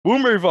we'll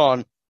move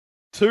on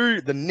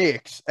to the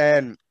Knicks,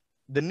 and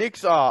the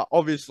Knicks are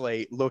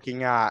obviously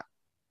looking at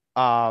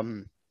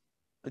um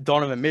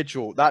Donovan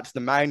Mitchell. That's the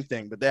main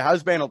thing, but there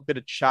has been a bit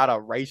of chatter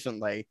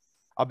recently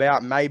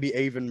about maybe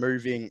even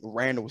moving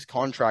Randall's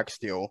contract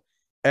still.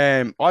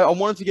 And I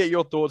wanted to get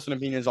your thoughts and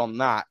opinions on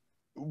that.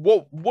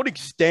 What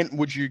extent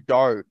would you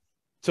go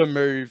to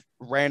move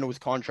Randall's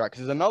contract?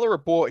 'Cause there's another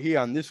report here,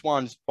 and this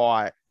one's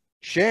by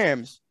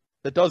Shams,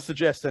 that does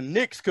suggest the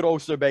Knicks could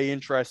also be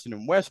interested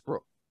in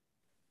Westbrook.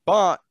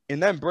 But in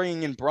them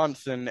bringing in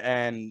Brunson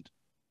and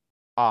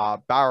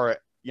Barrett,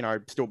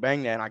 still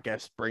being there, and I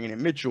guess bringing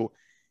in Mitchell,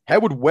 how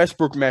would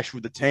Westbrook mesh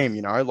with the team?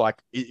 Like,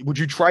 would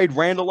you trade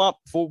Randall up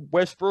for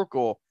Westbrook,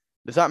 or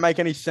does that make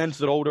any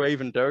sense at all to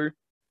even do?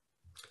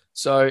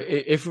 So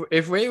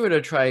if we were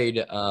to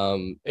trade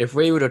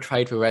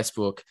for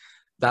Westbrook,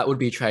 that would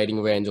be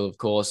trading Randall, of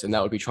course, and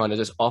that would be trying to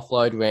just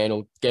offload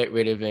Randall, get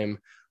rid of him.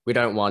 We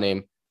don't want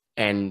him,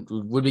 and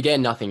would be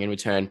getting nothing in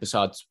return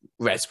besides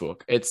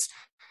Westbrook. It's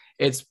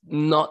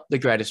not the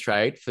greatest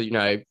trade for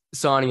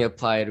signing a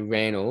player to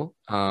Randall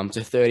to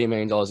 $30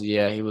 million a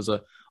year. He was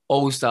a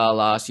all-star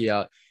last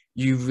year.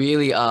 You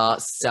really are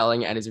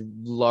selling at his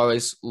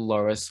lowest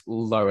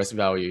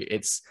value.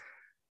 It's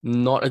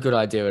not a good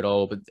idea at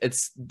all, but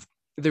it's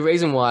the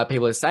reason why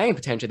people are saying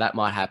potentially that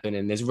might happen.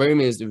 And there's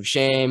rumors of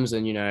Shams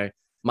and,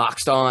 Mark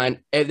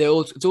Stein.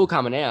 It's all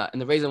coming out.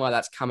 And the reason why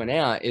that's coming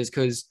out is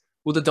because,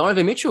 the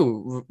Donovan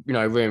Mitchell,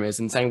 rumors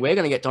and saying we're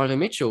going to get Donovan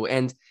Mitchell.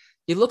 And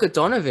you look at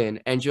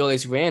Donovan and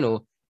Julius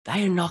Randle,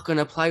 they are not going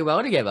to play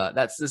well together.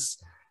 That's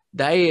just,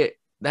 they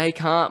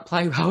can't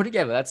play well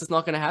together. That's just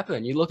not going to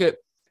happen. You look at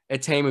a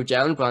team of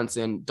Jalen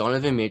Brunson,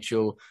 Donovan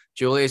Mitchell,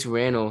 Julius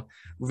Randle.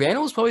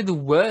 Randle's probably the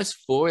worst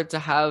forward to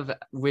have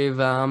with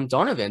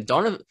Donovan.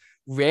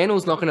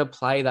 Randle's not going to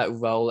play that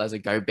role as a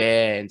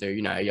Gobert and do,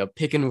 your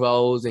pick and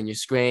rolls and your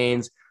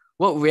screens.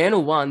 What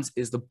Randle wants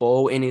is the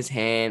ball in his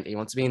hand. He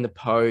wants to be in the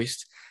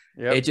post.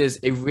 Yep.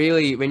 It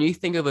really, when you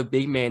think of a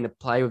big man to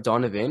play with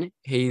Donovan,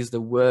 he's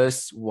the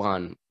worst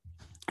one.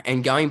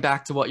 And going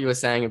back to what you were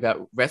saying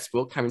about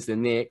Westbrook coming to the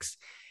Knicks,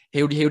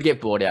 he would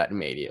get bought out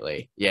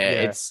immediately.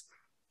 Yeah.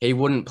 He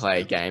wouldn't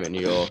play a game at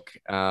New York.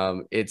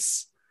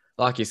 It's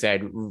like you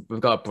said, we've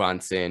got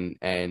Brunson,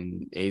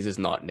 and he's just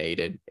not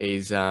needed.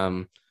 He's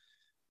the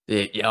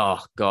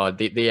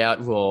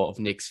outroar of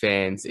Knicks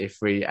fans if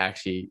we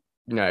actually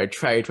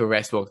trade for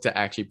Westbrook to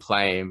actually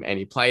play him, and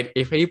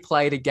if he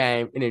played a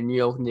game in a New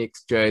York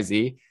Knicks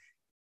jersey,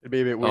 it'd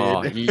be a bit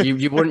weird.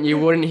 You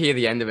wouldn't hear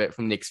the end of it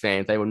from Knicks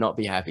fans. They would not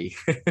be happy.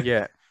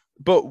 Yeah,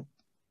 but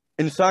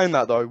in saying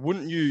that though,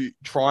 wouldn't you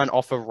try and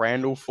offer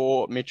Randall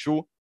for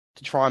Mitchell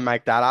to try and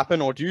make that happen?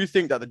 Or do you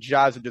think that the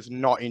Jazz are just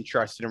not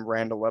interested in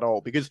Randall at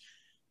all? Because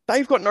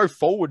they've got no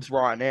forwards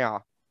right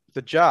now.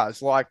 The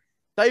Jazz,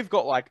 they've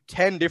got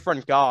 10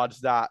 different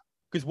guards that,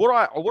 because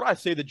what I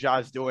see the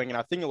Jazz doing, and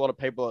I think a lot of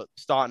people are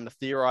starting to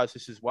theorize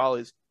this as well,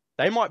 is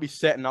they might be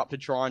setting up to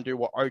try and do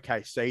what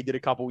OKC did a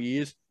couple of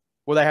years,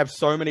 where they have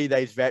so many of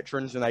these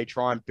veterans and they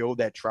try and build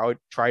their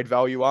trade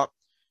value up.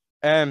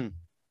 And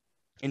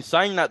in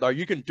saying that though,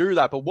 you can do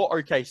that, but what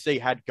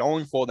OKC had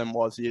going for them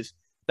is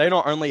they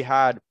not only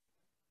had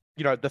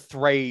the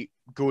three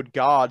good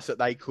guards that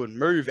they could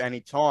move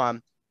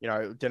anytime,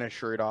 Dennis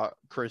Schroeder,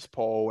 Chris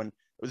Paul, and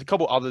there was a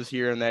couple others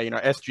here and there,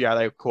 SGA,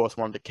 they of course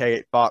wanted to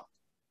keep, but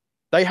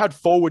they had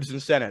forwards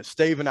and centers,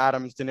 Steven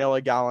Adams,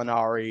 Danilo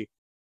Gallinari,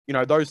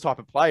 those type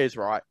of players,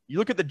 right? You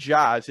look at the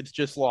Jazz, it's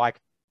just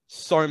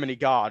so many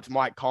guards,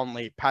 Mike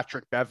Conley,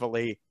 Patrick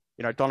Beverley,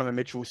 Donovan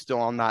Mitchell's still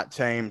on that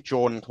team,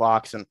 Jordan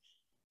Clarkson,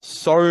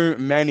 so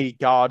many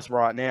guards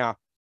right now.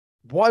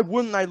 Why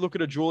wouldn't they look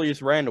at a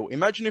Julius Randle?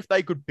 Imagine if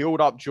they could build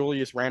up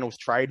Julius Randle's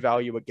trade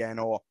value again,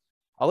 or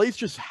at least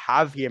just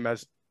have him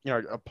as,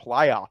 a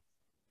player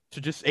to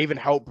just even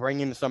help bring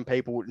in some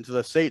people into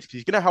the seats, because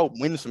he's going to help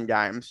win some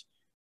games.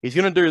 He's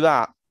going to do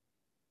that.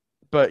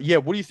 But yeah,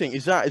 what do you think?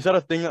 Is that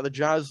a thing that the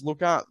Jazz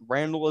look at?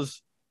 Randle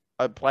as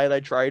a player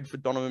they trade for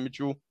Donovan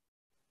Mitchell?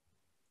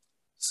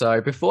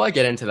 So before I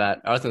get into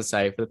that, I was going to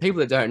say, for the people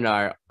that don't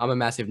know, I'm a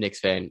massive Knicks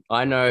fan.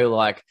 I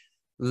know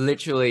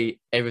literally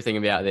everything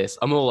about this.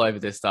 I'm all over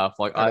this stuff.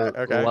 I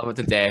love it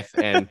to death.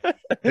 And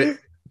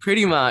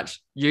pretty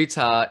much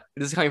Utah,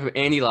 this is coming from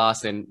Andy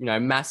Larson,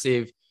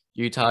 massive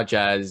Utah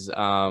Jazz,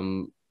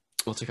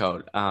 what's it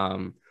called?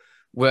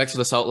 Works for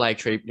the Salt Lake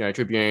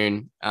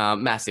Tribune,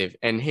 massive.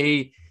 And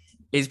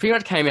he's pretty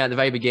much came out at the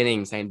very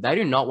beginning saying they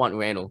do not want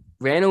Randle.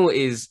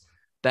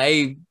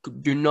 They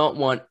do not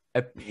want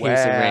a piece of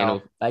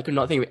Randle. They could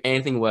not think of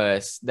anything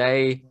worse.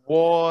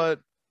 What?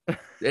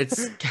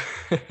 It's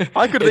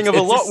I could think of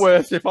a lot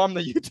worse if I'm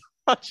the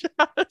Utah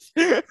Jazz.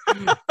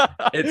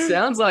 It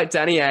sounds like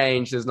Danny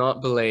Ainge does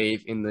not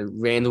believe in the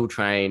Randle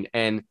train,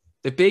 and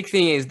the big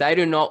thing is they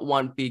do not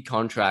want big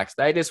contracts.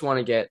 They just want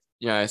to get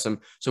some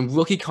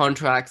rookie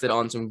contracts that are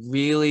on some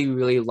really,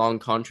 really long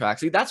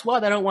contracts. See, that's why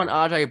they don't want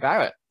RJ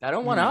Barrett. They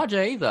don't want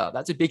RJ either.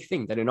 That's a big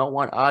thing. They do not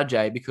want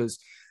RJ because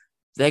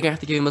they're gonna have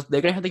to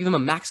give him a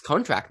max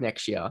contract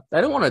next year. They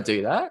don't want to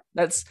do that.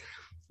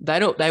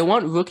 They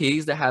want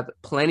rookies that have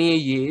plenty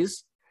of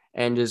years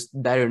and just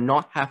they do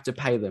not have to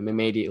pay them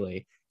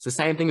immediately. It's the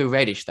same thing with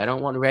Reddish. They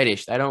don't want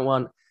Reddish.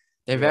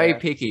 They're very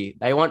picky.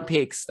 They want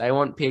picks. They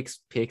want picks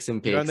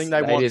and picks. You don't think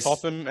they want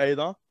Toppin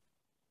either?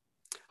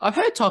 I've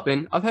heard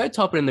Toppin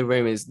in the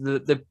rumors.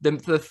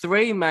 The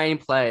three main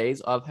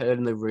plays I've heard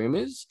in the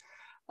rumors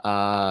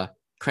are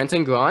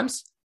Quentin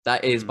Grimes.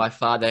 That is by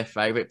far their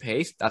favorite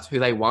piece. That's who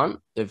they want.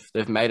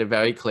 They've made it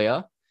very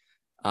clear.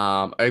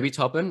 Obi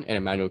Toppin and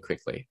Emmanuel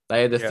Quickley.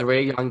 They are the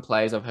three young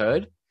players I've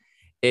heard.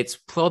 It's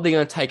probably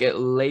going to take at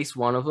least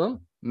one of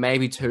them,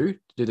 maybe two, to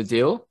do the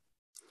deal.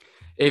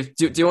 Do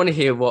you want to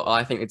hear what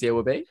I think the deal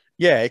will be?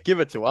 Yeah, give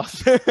it to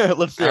us.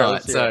 Let's hear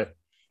it.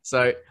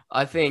 So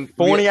I think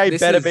Fournier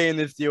better be in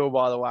this deal,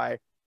 by the way.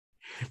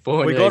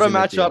 We got to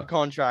match up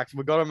contracts.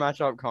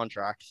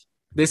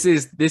 This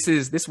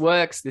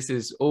works. This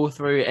is all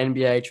through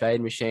NBA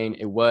trade machine.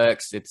 It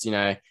works. It's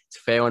it's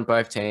fair on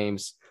both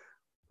teams.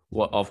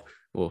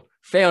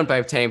 Fair on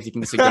both teams. You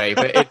can disagree,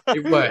 but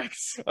it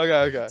works.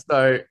 Okay.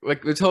 So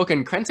we're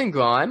talking Quentin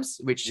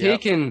Grimes, which he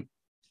can.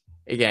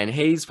 Again,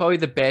 he's probably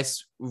the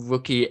best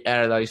rookie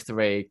out of those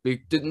three.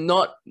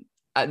 Not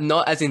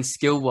as in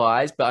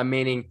skill-wise, but I'm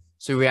meaning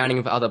surrounding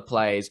with other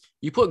players.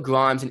 You put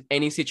Grimes in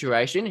any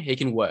situation, he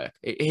can work.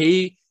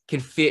 He can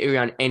fit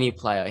around any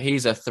player.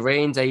 He's a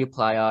 3-and-D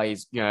player.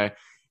 He's,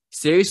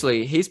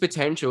 seriously, his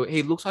potential,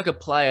 he looks like a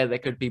player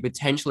that could be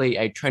potentially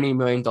a $20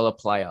 million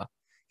player.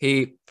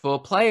 For a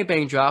player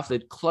being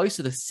drafted close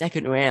to the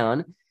second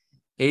round,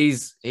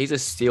 he's a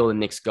steal the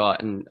Knicks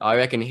got, and I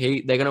reckon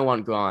they're going to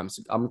want Grimes.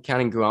 I'm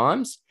counting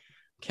Grimes,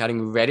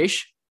 counting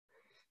Reddish,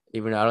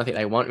 even though I don't think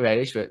they want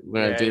Reddish, but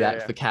we're going to do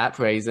that for cap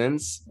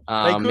reasons.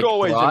 They could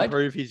always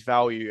improve his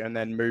value and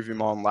then move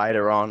him on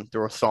later on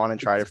through a sign and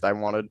trade if they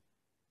wanted.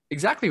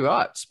 Exactly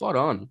right. Spot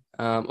on.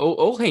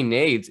 All he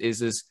needs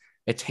is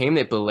a team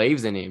that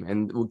believes in him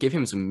and will give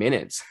him some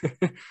minutes.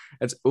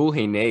 That's all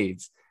he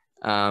needs.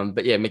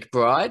 But yeah,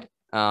 McBride,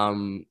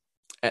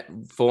 at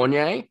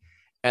Fournier.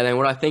 And then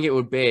what I think it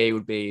would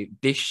be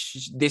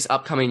this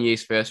upcoming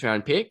year's first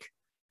round pick,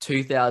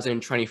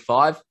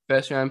 2025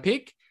 first round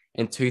pick,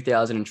 and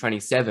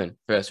 2027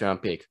 first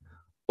round pick,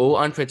 all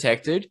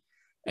unprotected.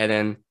 And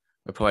then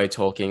we're probably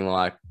talking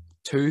like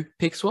 2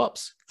 pick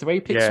swaps, 3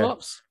 pick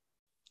swaps.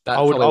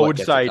 I would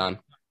say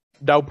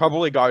they'll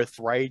probably go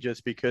 3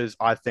 just because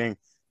I think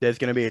there's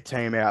going to be a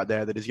team out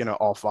there that is going to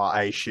offer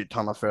a shit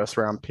ton of first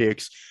round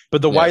picks.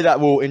 But the way that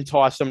will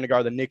entice them to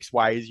go the Knicks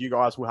way is you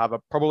guys will have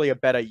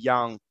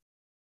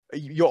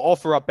you'll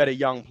offer up better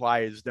young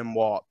players than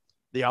what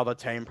the other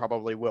team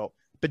probably will.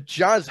 But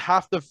Jazz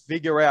have to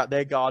figure out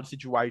their guard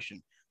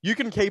situation. You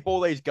can keep all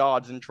these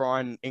guards and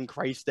try and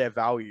increase their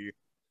value.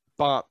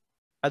 But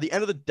at the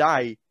end of the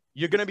day,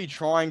 you're going to be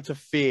trying to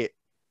fit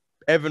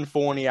Evan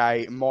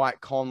Fournier,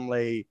 Mike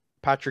Conley,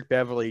 Patrick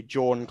Beverley,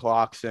 Jordan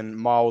Clarkson,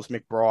 Miles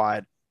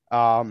McBride.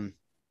 And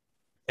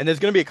there's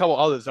going to be a couple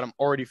others that I'm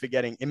already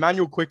forgetting.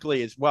 Emmanuel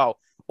Quickley as well.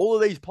 All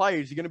of these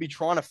players you're going to be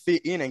trying to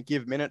fit in and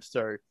give minutes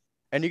to.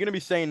 And you're going to be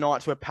seeing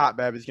nights where Pat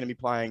Bev is going to be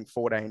playing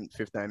 14,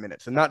 15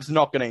 minutes. And that's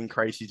not going to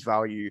increase his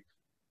value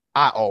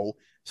at all.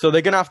 So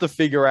they're going to have to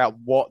figure out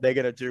what they're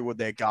going to do with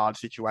their guard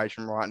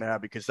situation right now,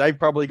 because they've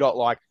probably got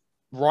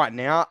right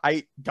now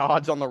 8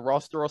 guards on the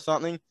roster or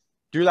something.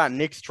 Do that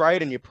Knicks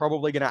trade and you're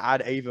probably going to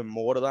add even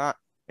more to that.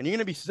 And you're going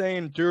to be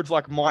seeing dudes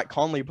like Mike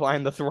Conley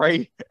playing the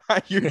 3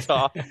 at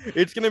Utah.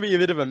 It's going to be a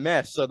bit of a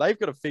mess. So they've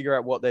got to figure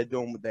out what they're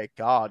doing with their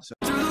guards.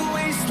 Through the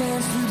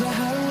wastelands, through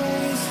the